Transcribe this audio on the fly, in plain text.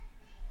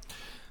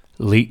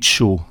Late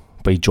Show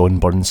by John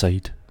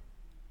Burnside.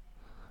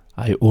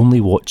 I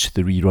only watch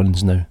the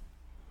reruns now,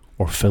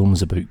 or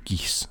films about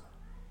geese.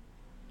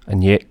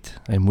 And yet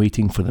I'm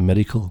waiting for the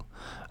miracle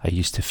I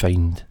used to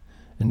find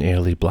in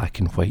early black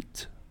and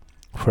white,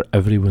 where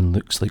everyone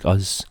looks like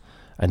us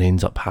and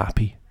ends up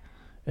happy,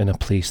 in a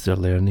place they're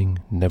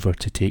learning never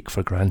to take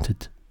for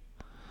granted.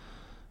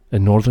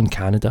 In northern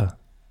Canada,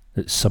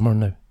 it's summer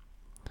now,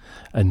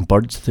 and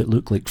birds that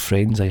look like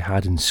friends I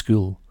had in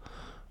school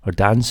are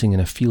dancing in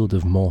a field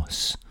of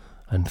moss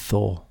and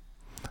thaw,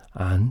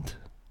 and,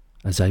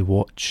 as I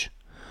watch,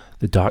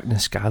 the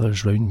darkness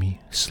gathers round me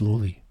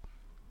slowly,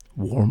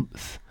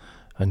 warmth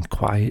and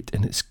quiet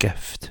in its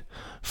gift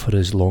for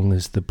as long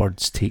as the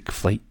birds take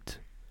flight.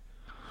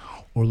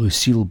 Or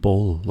Lucille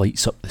Ball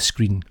lights up the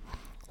screen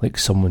like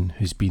someone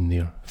who's been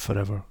there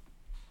forever.